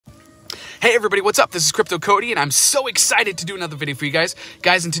Hey everybody, what's up? This is Crypto Cody, and I'm so excited to do another video for you guys.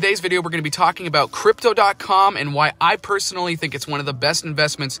 Guys, in today's video, we're going to be talking about Crypto.com and why I personally think it's one of the best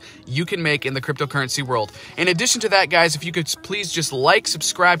investments you can make in the cryptocurrency world. In addition to that, guys, if you could please just like,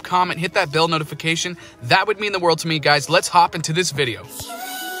 subscribe, comment, hit that bell notification, that would mean the world to me, guys. Let's hop into this video.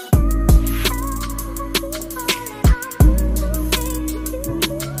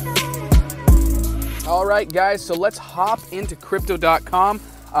 All right, guys, so let's hop into Crypto.com.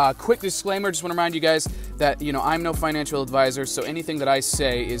 Quick disclaimer, just want to remind you guys that, I'm no financial advisor, so anything that I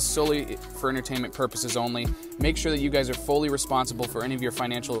say is solely for entertainment purposes only. Make sure that you guys are fully responsible for any of your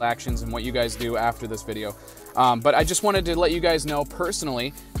financial actions and what you guys do after this video. But I just wanted to let you guys know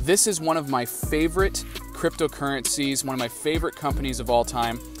personally, this is one of my favorite cryptocurrencies, one of my favorite companies of all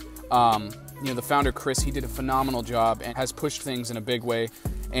time. The founder, Chris, he did a phenomenal job and has pushed things in a big way.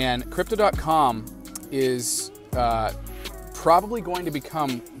 And Crypto.com is probably going to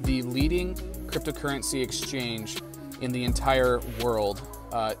become the leading cryptocurrency exchange in the entire world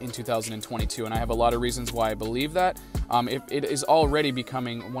in 2022. And I have a lot of reasons why I believe that. It is already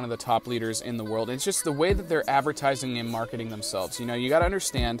becoming one of the top leaders in the world. It's just the way that they're advertising and marketing themselves. You got to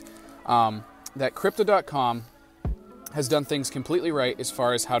understand that Crypto.com has done things completely right as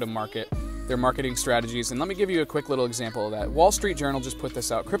far as how to market their marketing strategies. And let me give you a quick little example of that. Wall Street Journal just put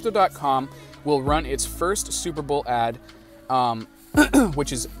this out. Crypto.com will run its first Super Bowl ad,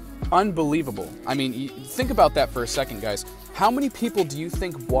 which is unbelievable. I mean, think about that for a second, guys. How many people do you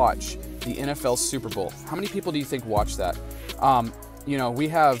think watch the NFL Super Bowl? How many people do you think watch that? We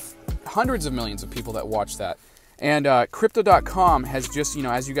have hundreds of millions of people that watch that. And Crypto.com has just,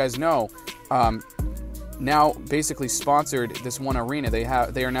 as you guys know, now basically sponsored this one arena. They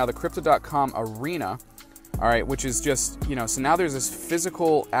are now the Crypto.com Arena, all right, which is just, so now there's this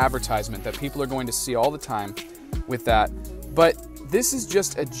physical advertisement that people are going to see all the time with that. But this is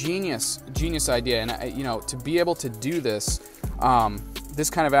just a genius idea, and to be able to do this, this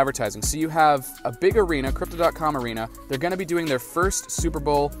kind of advertising. So you have a big arena, Crypto.com Arena. They're going to be doing their first Super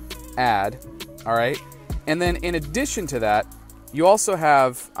Bowl ad, all right. And then in addition to that, you also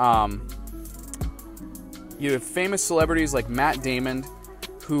have famous celebrities like Matt Damon,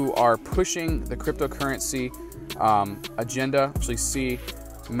 who are pushing the cryptocurrency agenda. Actually, see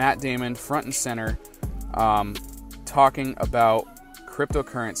Matt Damon front and center. Talking about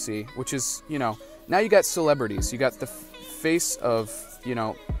cryptocurrency, which is, now you got celebrities. You got the face of,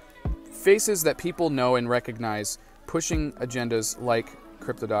 faces that people know and recognize pushing agendas like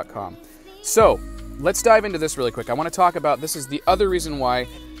Crypto.com. So let's dive into this really quick. I want to talk about, this is the other reason why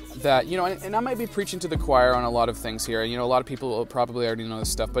that, and I might be preaching to the choir on a lot of things here. A lot of people will probably already know this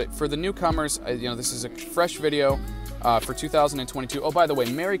stuff, but for the newcomers, this is a fresh video for 2022. Oh, by the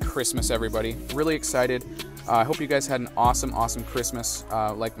way, Merry Christmas, everybody. Really excited. I hope you guys had an awesome Christmas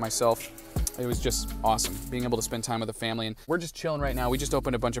like myself. It was just awesome being able to spend time with the family. And we're just chilling right now. We just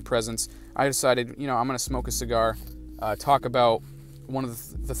opened a bunch of presents. I decided, I'm going to smoke a cigar, talk about one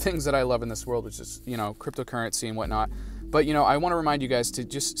of the things that I love in this world, which is, cryptocurrency and whatnot. But, I want to remind you guys to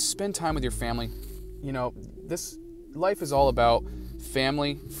just spend time with your family. This life is all about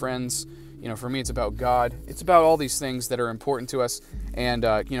family, friends. For me, it's about God. It's about all these things that are important to us. And,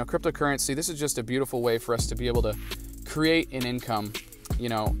 cryptocurrency, this is just a beautiful way for us to be able to create an income,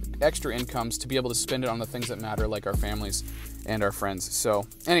 extra incomes to be able to spend it on the things that matter, like our families and our friends. So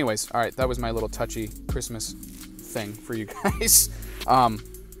anyways, all right, that was my little touchy Christmas thing for you guys.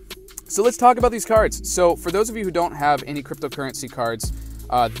 So let's talk about these cards. So for those of you who don't have any cryptocurrency cards,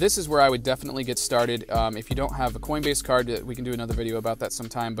 this is where I would definitely get started. If you don't have a Coinbase card, we can do another video about that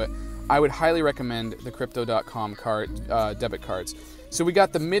sometime, but I would highly recommend the Crypto.com card, debit cards. So we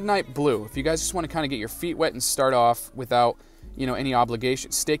got the Midnight Blue. If you guys just want to kind of get your feet wet and start off without, any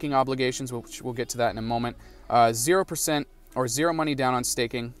staking obligations, which we'll get to that in a moment. 0% or zero money down on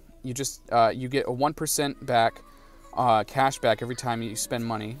staking. You just, you get a 1% back, cash back every time you spend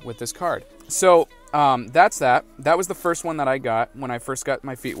money with this card. So that's that. That was the first one that I got when I first got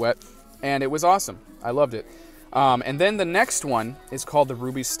my feet wet, and it was awesome. I loved it. And then the next one is called the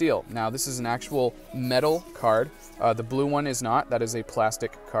Ruby Steel. Now this is an actual metal card. The blue one is not. That is a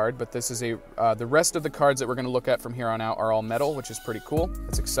plastic card. But this is the rest of the cards that we're going to look at from here on out are all metal, which is pretty cool.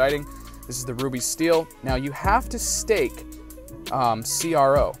 It's exciting. This is the Ruby Steel. Now you have to stake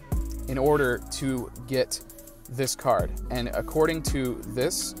CRO in order to get this card. And according to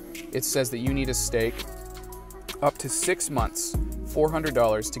this, it says that you need to stake up to 6 months,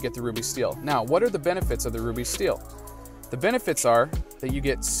 $400 to get the Ruby Steel. Now, what are the benefits of the Ruby Steel? The benefits are that you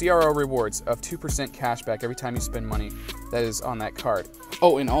get CRO rewards of 2% cash back every time you spend money that is on that card.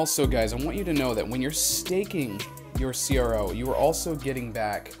 Oh, and also, guys, I want you to know that when you're staking your CRO, you are also getting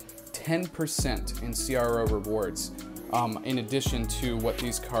back 10% in CRO rewards in addition to what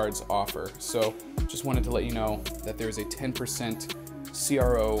these cards offer. So just wanted to let you know that there's a 10%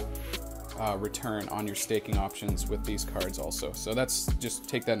 CRO return on your staking options with these cards also. So that's, just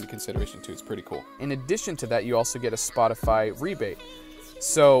take that into consideration too. It's pretty cool. In addition to that, you also get a Spotify rebate.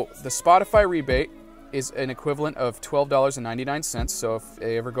 So the Spotify rebate is an equivalent of $12.99. So if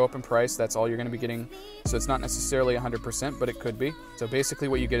they ever go up in price, that's all you're going to be getting. So it's not necessarily 100%, but it could be. So basically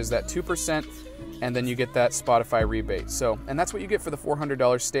what you get is that 2%, and then you get that Spotify rebate. So, and that's what you get for the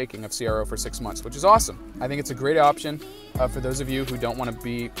 $400 staking of CRO for 6 months, which is awesome. I think it's a great option for those of you who don't want to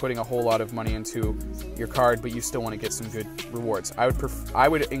be putting a whole lot of money into your card, but you still want to get some good rewards. I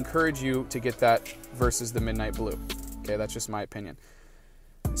would encourage you to get that versus the Midnight Blue. Okay, that's just my opinion.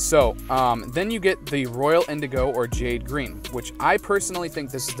 So then you get the Royal Indigo or Jade Green, which I personally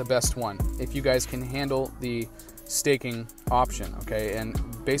think this is the best one if you guys can handle the staking option. Okay, and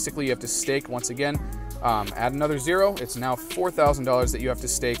basically you have to stake once again, add another 0. It's now $4,000 that you have to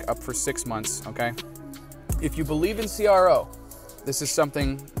stake up for 6 months. Okay, if you believe in CRO, this is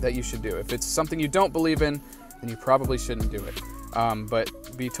something that you should do. If it's something you don't believe in, then you probably shouldn't do it,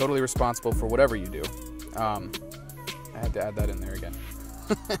 but be totally responsible for whatever you do. I had to add that in there again.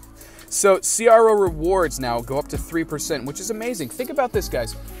 So CRO rewards now go up to 3%, which is amazing. Think about this,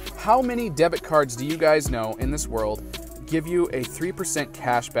 guys. How many debit cards do you guys know in this world give you a 3%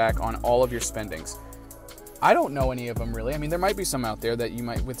 cash back on all of your spendings? I don't know any of them really. I mean, there might be some out there that you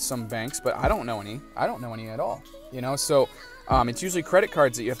might with some banks, but I don't know any. I don't know any at all. You know, so it's usually credit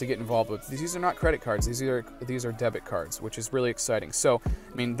cards that you have to get involved with. These are not credit cards. These are debit cards, which is really exciting. So,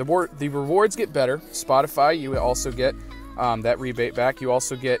 I mean, the rewards get better. Spotify, you also get that rebate back. You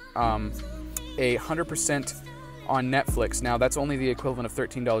also get a 100% on Netflix. Now that's only the equivalent of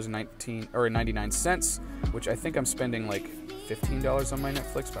 $13.99, which I think I'm spending like $15 on my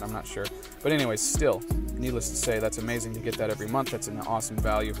Netflix, but I'm not sure. But anyways, still, needless to say, that's amazing to get that every month. That's an awesome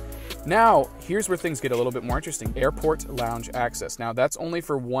value. Now, here's where things get a little bit more interesting. Airport lounge access. Now that's only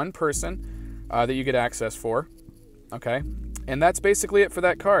for one person that you get access for. Okay, and that's basically it for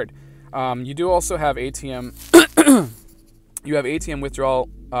that card. You do also have ATM. You have ATM withdrawal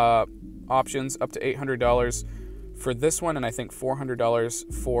options up to $800 for this one, and I think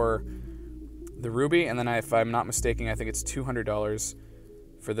 $400 for the Ruby. And then if I'm not mistaken, I think it's $200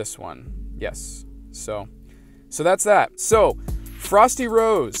 for this one. Yes. So that's that. So Frosty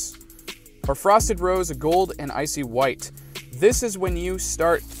Rose, or Frosted Rose, Gold and Icy White. This is when you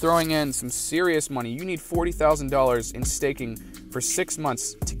start throwing in some serious money. You need $40,000 in staking for 6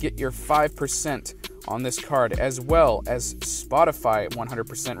 months to get your 5% on this card, as well as Spotify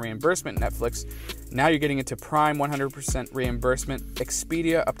 100% reimbursement, Netflix. Now you're getting into Prime 100% reimbursement,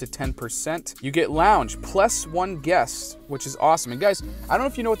 Expedia up to 10%. You get Lounge plus 1 guest, which is awesome. And guys, I don't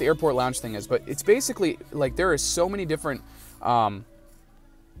know if you know what the airport lounge thing is, but it's basically like there are so many different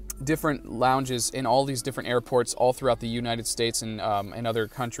lounges in all these different airports all throughout the United States and other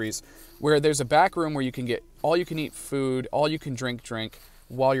countries, where there's a back room where you can get all you can eat food, all you can drink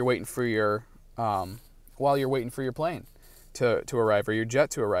while you're waiting for your plane to arrive, or your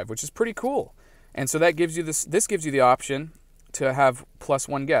jet to arrive, which is pretty cool. And so that gives you this gives you the option to have plus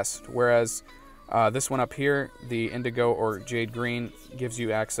 1 guest, whereas this one up here, the Indigo or Jade Green, gives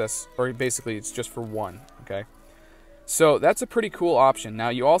you access, or basically it's just for 1. Okay, so that's a pretty cool option. Now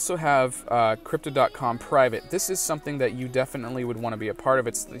you also have Crypto.com Private. This is something that you definitely would want to be a part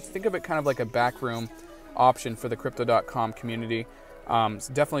of. Think of it kind of like a backroom option for the Crypto.com community. It's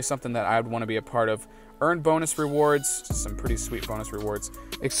definitely something that I would want to be a part of. Earn bonus rewards, some pretty sweet bonus rewards.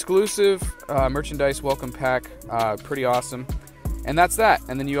 Exclusive merchandise welcome pack, pretty awesome. And that's that.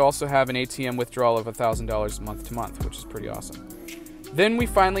 And then you also have an ATM withdrawal of $1,000 month to month, which is pretty awesome. Then we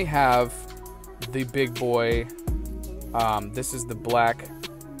finally have the big boy. This is the black.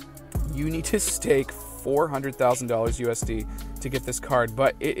 You need to stake $400,000 USD to get this card,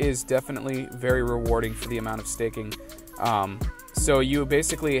 but it is definitely very rewarding for the amount of staking. So you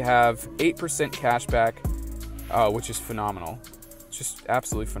basically have 8% cash back, which is phenomenal. Just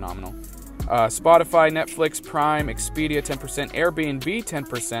absolutely phenomenal. Spotify, Netflix, Prime, Expedia 10%, Airbnb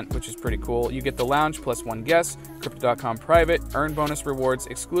 10%, which is pretty cool. You get the Lounge plus 1 guest, Crypto.com Private, earn bonus rewards,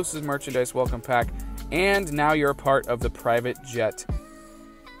 exclusive merchandise welcome pack, and now you're a part of the private jet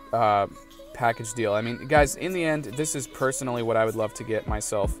package deal. I mean, guys, in the end, this is personally what I would love to get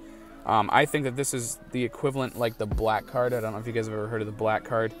myself. I think that this is the equivalent, like the black card. I don't know if you guys have ever heard of the black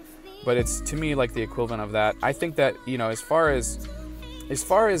card, but it's to me like the equivalent of that. I think that, you know, as far as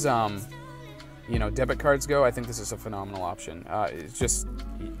you know, debit cards go, I think this is a phenomenal option. It's just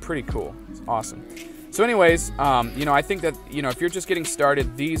pretty cool. It's awesome. So anyways, I think that, if you're just getting started,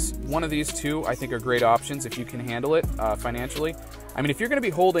 one of these two, I think are great options if you can handle it financially. I mean, if you're going to be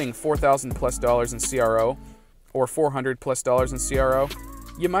holding $4,000 plus in CRO or $400 plus in CRO,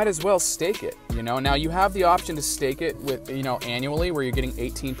 you might as well stake it, Now you have the option to stake it with, annually, where you're getting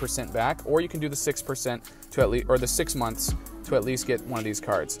 18% back, or you can do the 6% to at least, or the 6 months to at least get one of these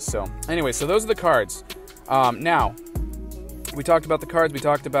cards. So anyway, so those are the cards. Now, we talked about the cards, we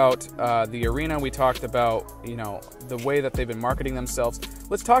talked about the arena, we talked about, the way that they've been marketing themselves.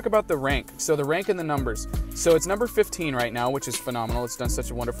 Let's talk about the rank. So the rank and the numbers. So it's number 15 right now, which is phenomenal. It's done such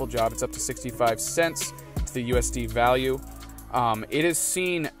a wonderful job. It's up to 65 cents to the USD value. It is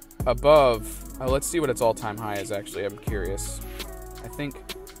seen above, let's see what its all-time high is actually, I'm curious. I think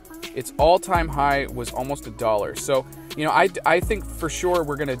its all-time high was almost $1. So, I think for sure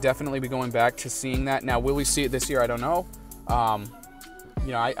we're going to definitely be going back to seeing that. Now, will we see it this year? I don't know. I'm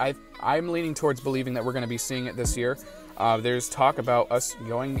leaning towards believing that we're going to be seeing it this year. There's talk about us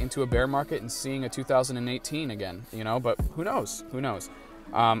going into a bear market and seeing a 2018 again, but who knows? Who knows?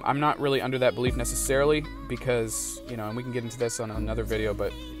 I'm not really under that belief necessarily because, and we can get into this on another video,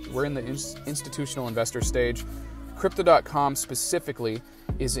 but we're in the institutional investor stage. Crypto.com specifically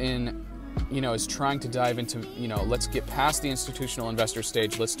is is trying to dive into, let's get past the institutional investor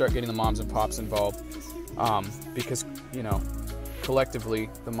stage. Let's start getting the moms and pops involved. Because, collectively,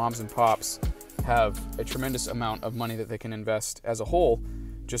 the moms and pops have a tremendous amount of money that they can invest as a whole,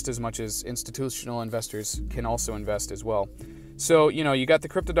 just as much as institutional investors can also invest as well. So, you got the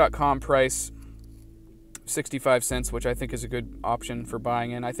Crypto.com price, 65 cents, which I think is a good option for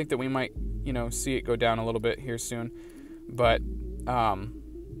buying in. I think that we might, see it go down a little bit here soon. But,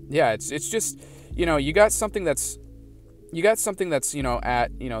 yeah, it's just, you got something that's,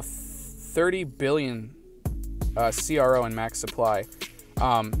 at, 30 billion CRO and max supply.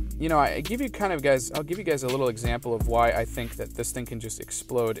 I'll give you guys a little example of why I think that this thing can just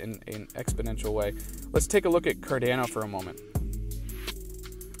explode in an exponential way. Let's take a look at Cardano for a moment.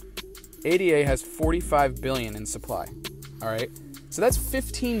 ADA has 45 billion in supply. All right, so that's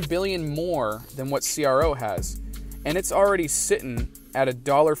 15 billion more than what CRO has, and it's already sitting at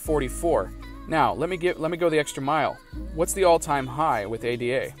 $1.44. Now let me go the extra mile. What's the all-time high with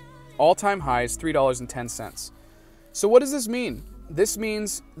ADA? All-time high is $3.10. So what does this mean? This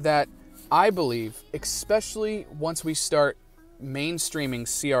means that I believe, especially once we start mainstreaming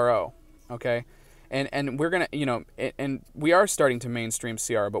CRO, okay, and we're gonna, and we are starting to mainstream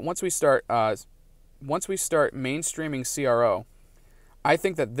CRO, but once we start mainstreaming CRO, I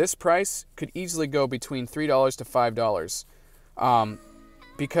think that this price could easily go between $3 to $5,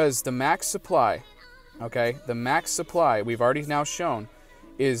 because the max supply, okay, the max supply we've already now shown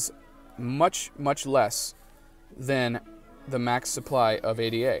is much less than the max supply of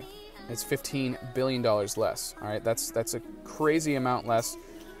ADA. It's $15 billion less. All right, that's a crazy amount less,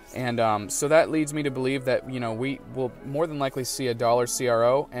 and so that leads me to believe that we will more than likely see $1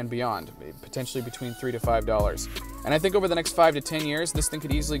 CRO and beyond, potentially between $3 to $5. And I think over the next 5 to 10 years, this thing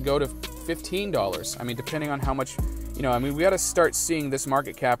could easily go to $15. I mean, depending on how much, we got to start seeing this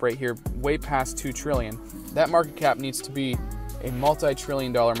market cap right here, way past $2 trillion. That market cap needs to be a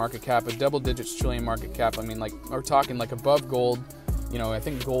multi-trillion-dollar market cap, a double-digits trillion market cap. I mean, like, we're talking like above gold. I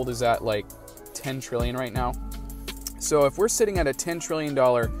think gold is at like 10 trillion right now. So if we're sitting at a $10 trillion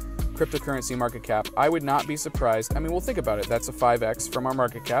cryptocurrency market cap, I would not be surprised. I mean, well, think about it. That's a 5x from our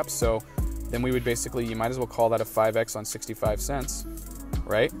market cap. So then we would basically, you might as well call that a 5x on 65 cents,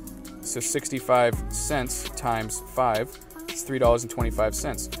 right? So 65 cents times 5 is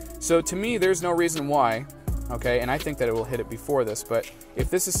 $3.25. So to me, there's no reason why. Okay, and I think that it will hit it before this, but if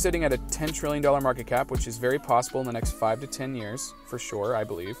this is sitting at a $10 trillion market cap, which is very possible in the next 5 to 10 years, for sure, I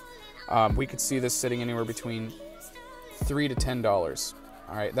believe, we could see this sitting anywhere between $3 to $10.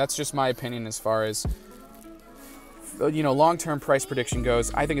 All right, that's just my opinion as far as, long-term price prediction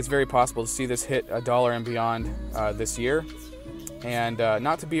goes. I think it's very possible to see this hit $1 and beyond this year. And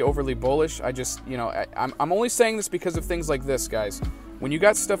not to be overly bullish, I just, I'm only saying this because of things like this, guys. When you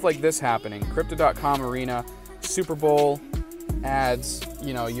got stuff like this happening, Crypto.com Arena, Super Bowl ads,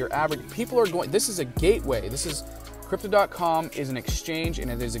 your average people are going. This is a gateway. Crypto.com is an exchange,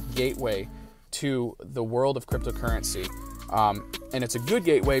 and it is a gateway to the world of cryptocurrency. And it's a good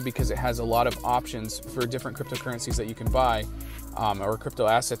gateway because it has a lot of options for different cryptocurrencies that you can buy, or crypto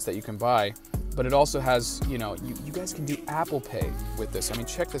assets that you can buy. But it also has, you guys can do Apple Pay with this. I mean,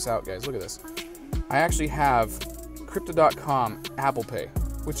 check this out, guys. Look at this. I actually have Crypto.com Apple Pay,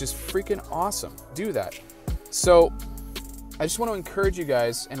 which is freaking awesome. Do that. So I just want to encourage you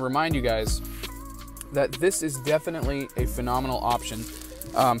guys and remind you guys that this is definitely a phenomenal option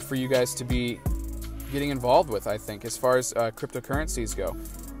for you guys to be getting involved with, I think, as far as cryptocurrencies go.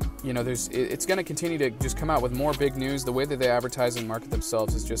 You know, it's going to continue to just come out with more big news. The way that they advertise and market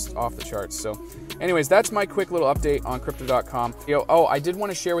themselves is just off the charts. So anyways, that's my quick little update on crypto.com. Oh, I did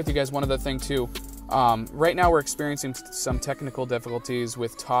want to share with you guys one other thing too. Right now we're experiencing some technical difficulties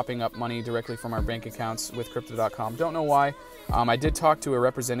with topping up money directly from our bank accounts with crypto.com. Don't know why. I did talk to a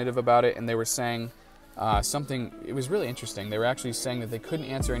representative about it, and they were saying something, it was really interesting. They were actually saying that they couldn't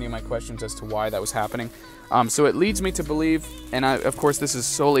answer any of my questions as to why that was happening. So it leads me to believe, and of course this is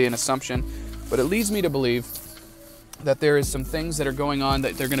solely an assumption, but it leads me to believe that there is some things that are going on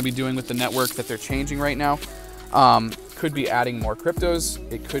that they're going to be doing with the network that they're changing right now. Could be adding more cryptos.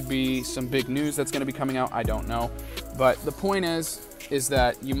 It could be some big news that's going to be coming out. I don't know. But the point is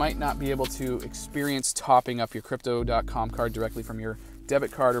that you might not be able to experience topping up your crypto.com card directly from your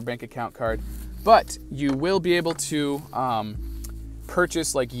debit card or bank account card, but you will be able to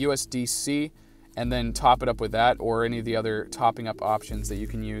purchase like USDC and then top it up with that, or any of the other topping up options that you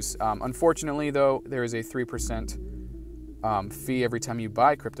can use. Unfortunately, though, there is a 3% fee every time you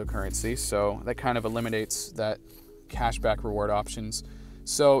buy cryptocurrency, so that kind of eliminates that cashback reward options.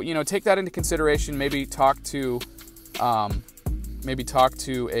 So, you know, take that into consideration. Maybe talk to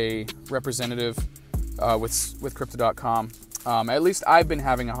a representative with crypto.com. At least I've been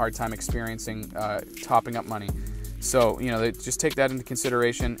having a hard time experiencing topping up money. So, you know, just take that into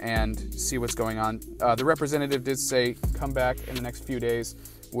consideration and see what's going on. The representative did say come back in the next few days,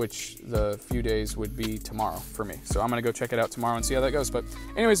 which the few days would be tomorrow for me. So I'm going to go check it out tomorrow and see how that goes. But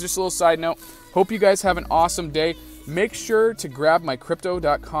anyways, just a little side note. Hope you guys have an awesome day. Make sure to grab my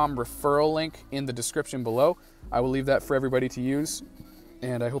crypto.com referral link in the description below. I will leave that for everybody to use.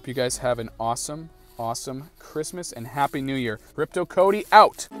 And I hope you guys have an awesome Christmas and Happy New Year. Crypto Cody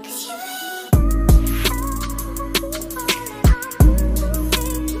out.